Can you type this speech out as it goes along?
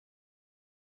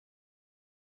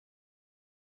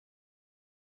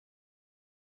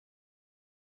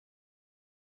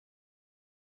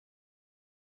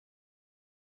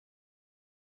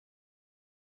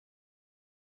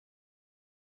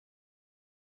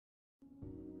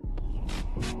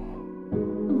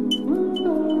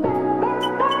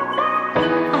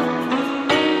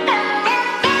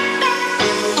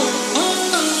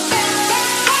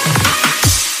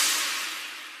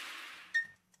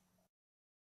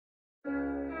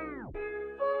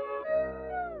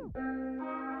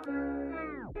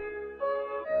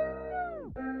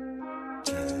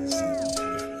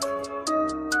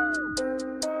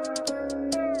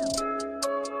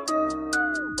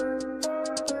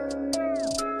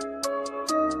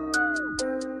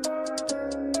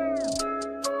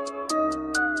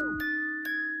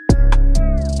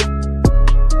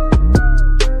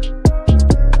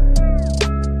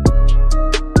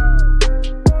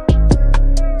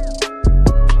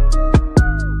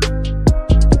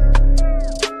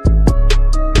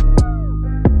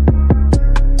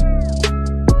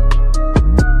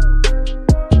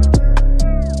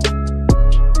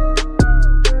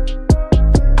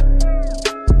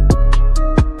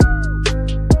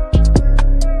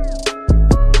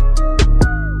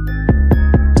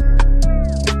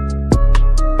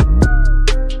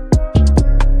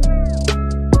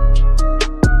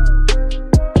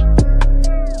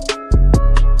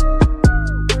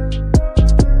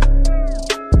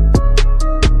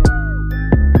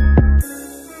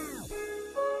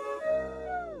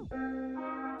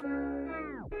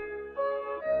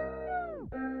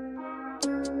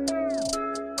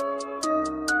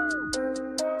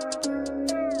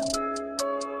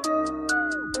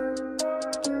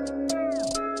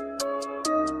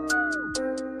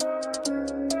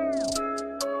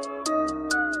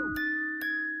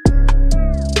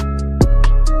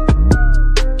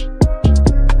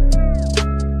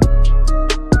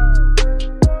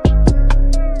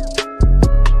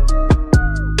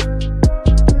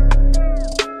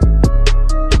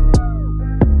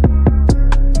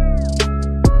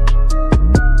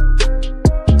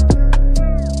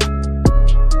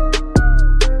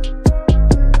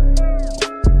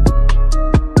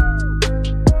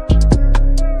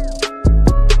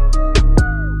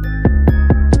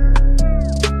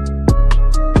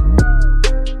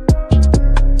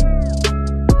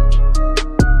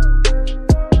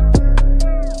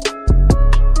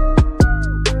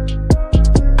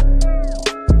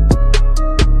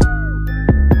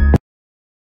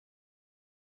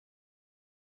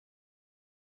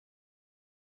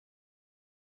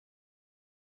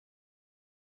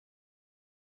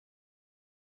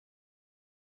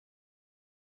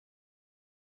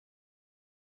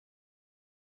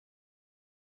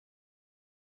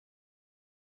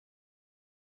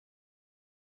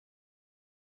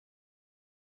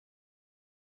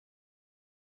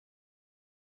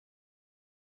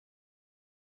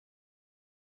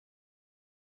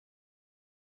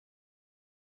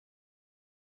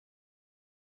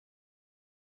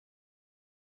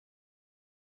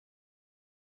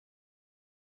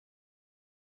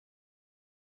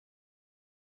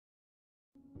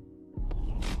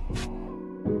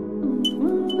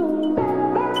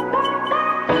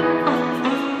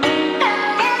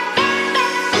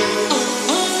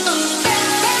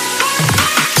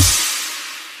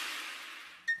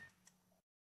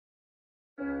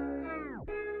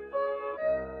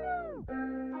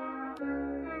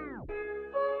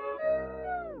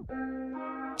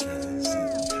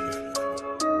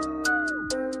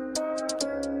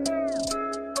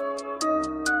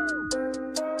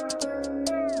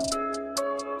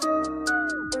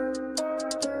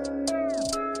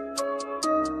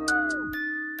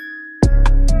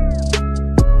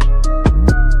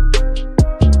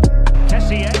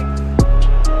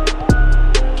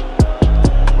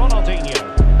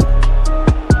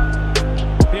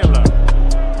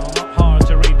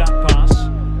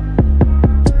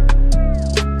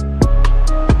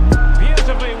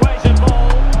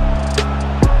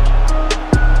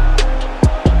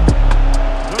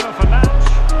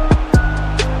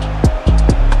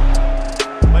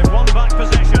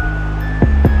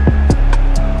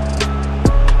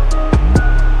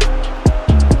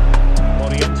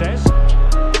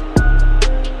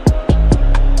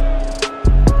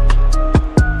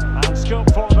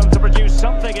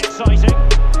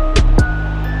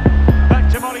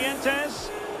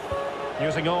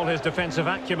defensive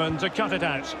acumen to cut it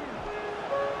out.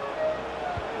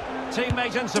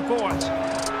 Teammate and support.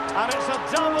 And it's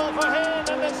a double for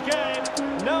him in this game.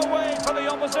 No way for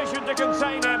the opposition to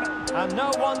contain him. And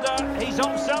no wonder he's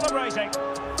off celebrating.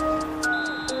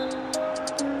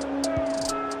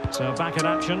 So back in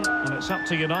action, and it's up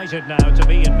to United now to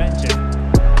be inventive.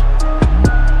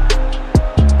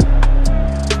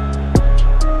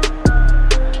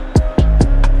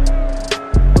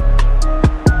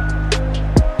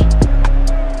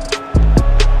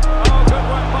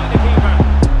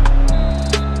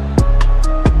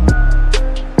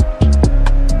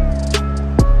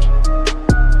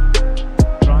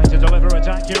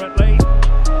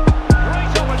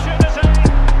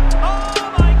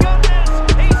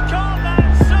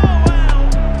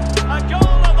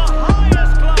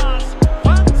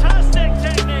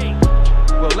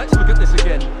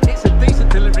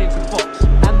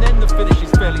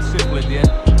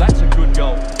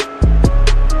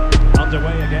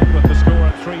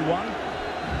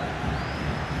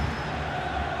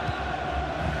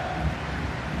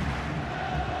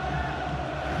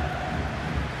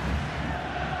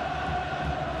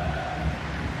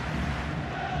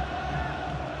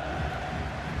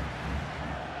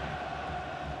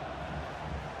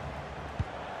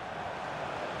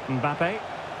 Mbappe.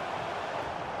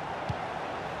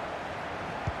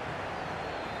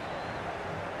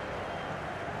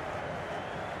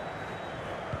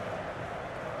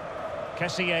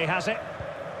 Kessié has it.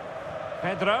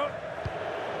 Pedro.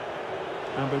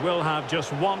 And we will have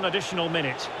just one additional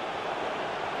minute.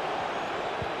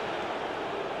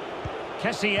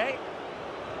 Kessié.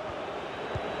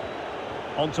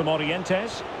 On to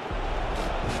Morientes.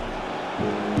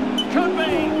 Could be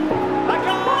a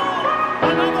goal!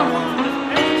 Another one!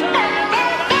 It's turned into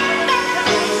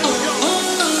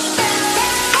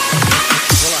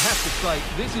Well, I have to say,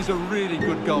 this is a really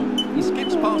good goal. He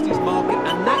skips past his marker,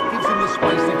 and that gives him the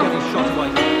space to get his shot away.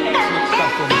 Excellent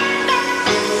stuff from him.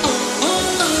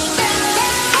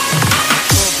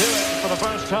 We'll do it for the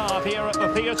first half here at the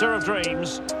Theatre of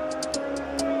Dreams.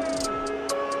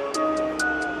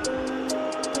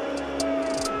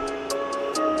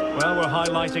 Well, we're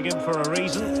highlighting him for a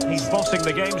reason. He's bossing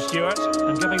the game, Stuart,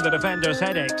 and giving the defenders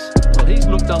headaches. Well, he's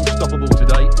looked unstoppable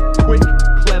today. Quick,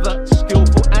 clever,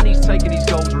 skillful, and he's taken his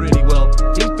goals really well.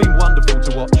 He's been wonderful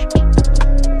to watch.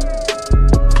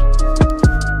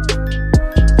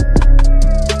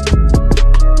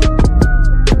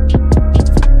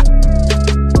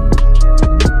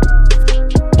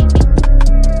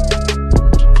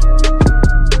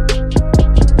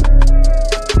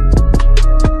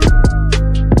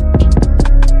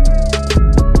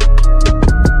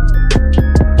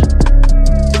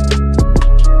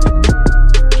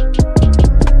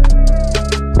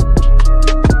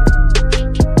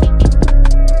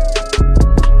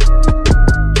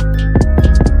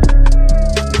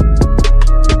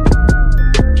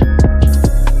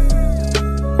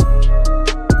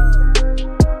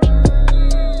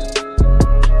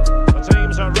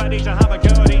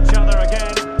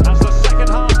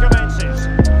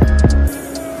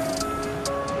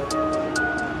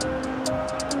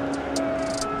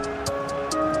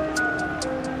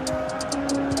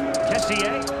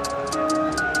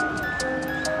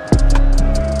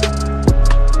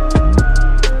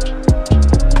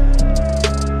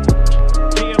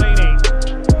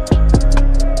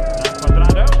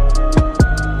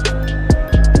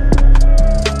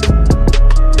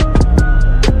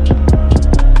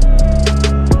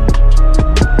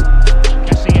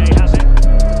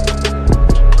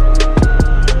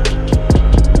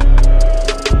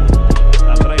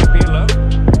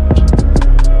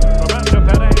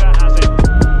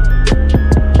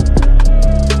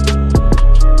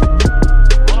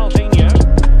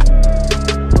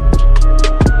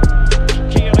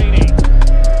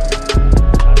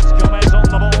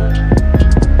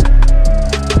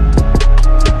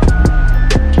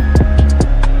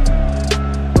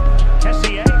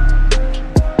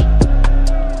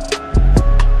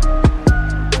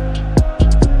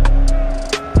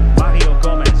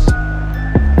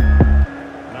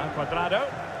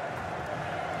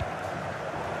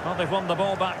 Well, they've won the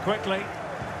ball back quickly.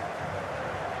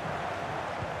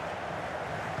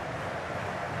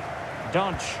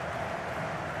 Donch.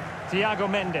 Thiago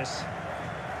Mendes.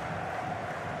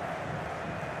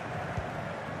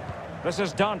 This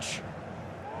is Donch.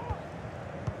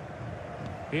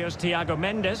 Here's Thiago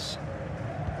Mendes.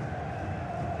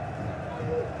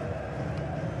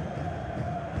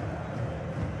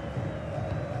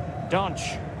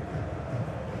 Donch.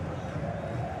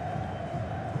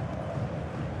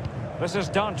 This is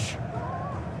Donch.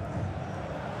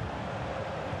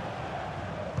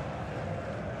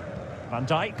 Van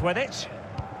Dijk with it.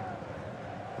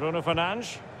 Bruno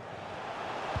Fernandes.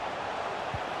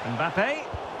 Mbappe,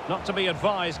 not to be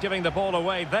advised, giving the ball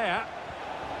away there.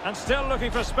 And still looking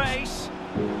for space.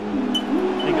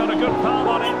 He got a good palm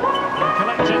on it and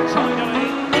collected tidily.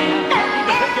 He had plenty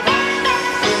to think about.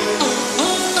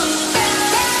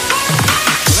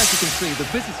 Well, as you can see, the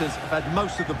visitors have had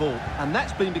most of the ball, and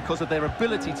that's been because of their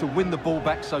ability to win the ball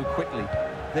back so quickly.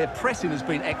 Their pressing has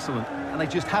been excellent, and they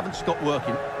just haven't stopped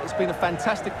working. It's been a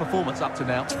fantastic performance up to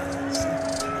now.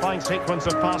 Fine sequence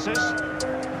of passes.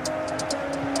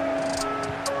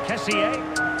 Kessié,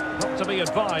 not to be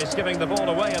advised, giving the ball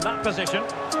away in that position.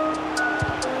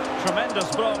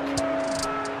 Tremendous block.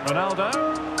 Ronaldo.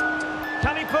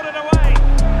 Can he put it away?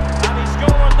 And he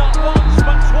scored not once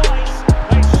but twice.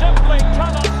 They simply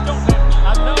cannot stop him.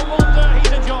 And no wonder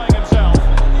he's enjoying himself.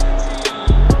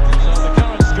 So the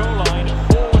current scoreline,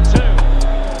 4-2.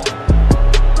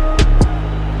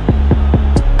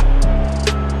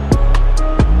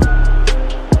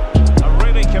 A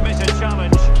really committed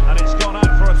challenge, and it's gone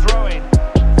out for a throw-in.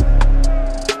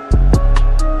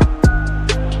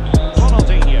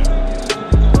 Ronaldinho.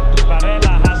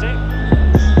 Barella has it.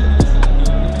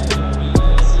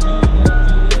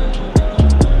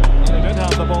 They did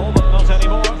have the ball, but not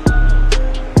anymore.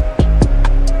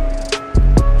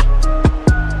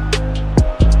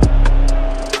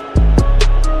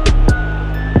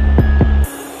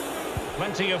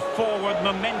 Plenty of forward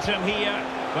momentum here,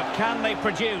 but can they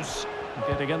produce?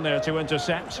 Getting in there to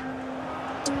intercept.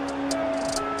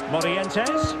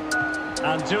 Morientes,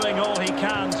 and doing all he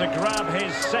can to grab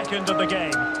his second of the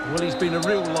game. Well, he's been a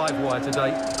real live wire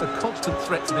today, a constant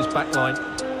threat to this back line.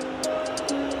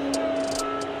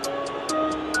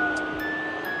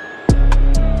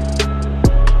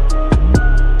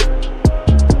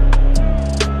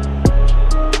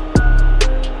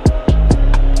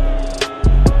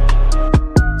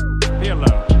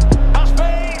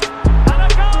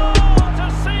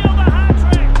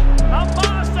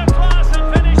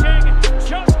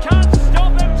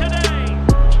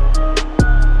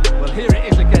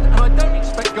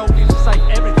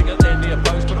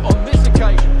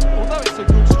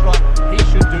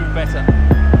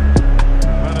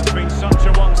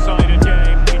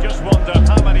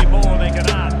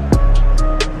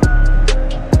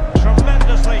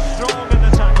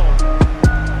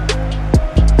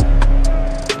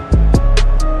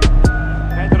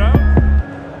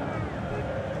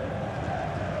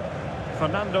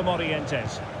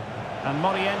 Morientes. And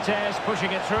Morientes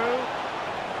pushing it through.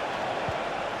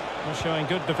 Well, showing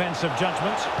good defensive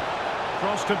judgment.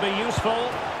 Cross could be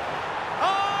useful.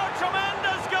 Oh,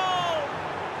 tremendous goal!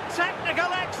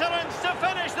 Technical excellence to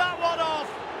finish that one off.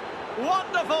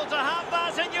 Wonderful to have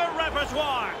that in your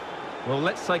repertoire. Well,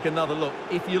 let's take another look.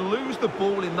 If you lose the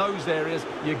ball in those areas,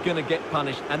 you're going to get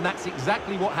punished. And that's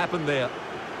exactly what happened there.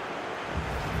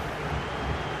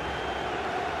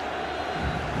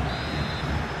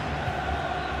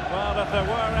 Well, if there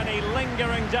were any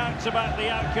lingering doubts about the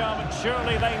outcome,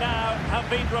 surely they now have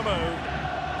been removed.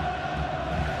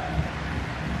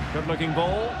 Good-looking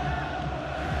ball.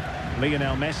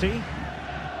 Lionel Messi.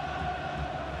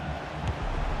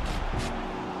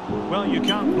 Well, you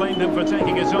can't blame them for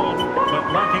taking it on,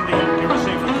 but lacking the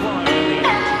accuracy required in the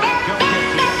end. Goal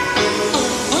kick here.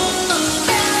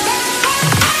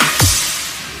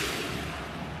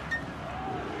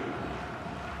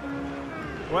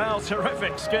 Well,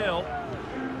 terrific skill.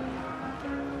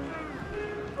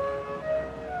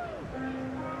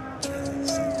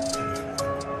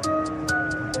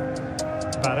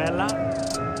 Barella.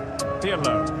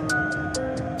 Pirlo.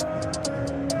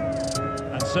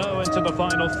 And so into the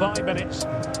final 5 minutes.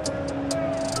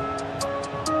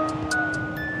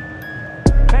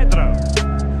 Pedro.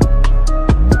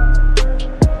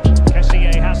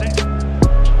 Kessié has it.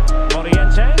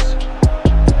 Morientes.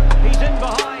 He's in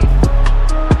behind.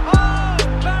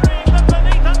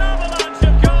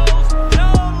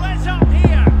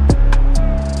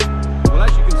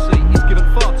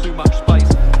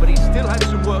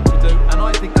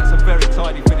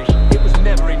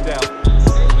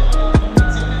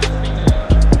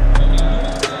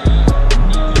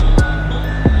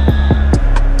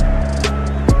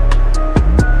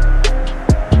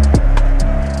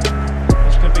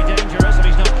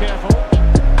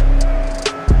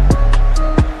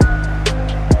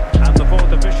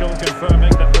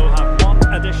 Confirming that they'll have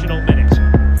 1 additional minute.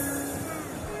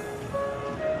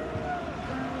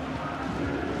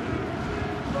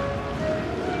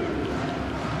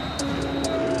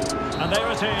 And there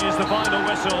it is, the final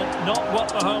whistle. Not what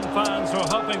the home fans were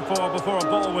hoping for before a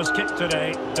ball was kicked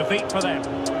today. Defeat for them.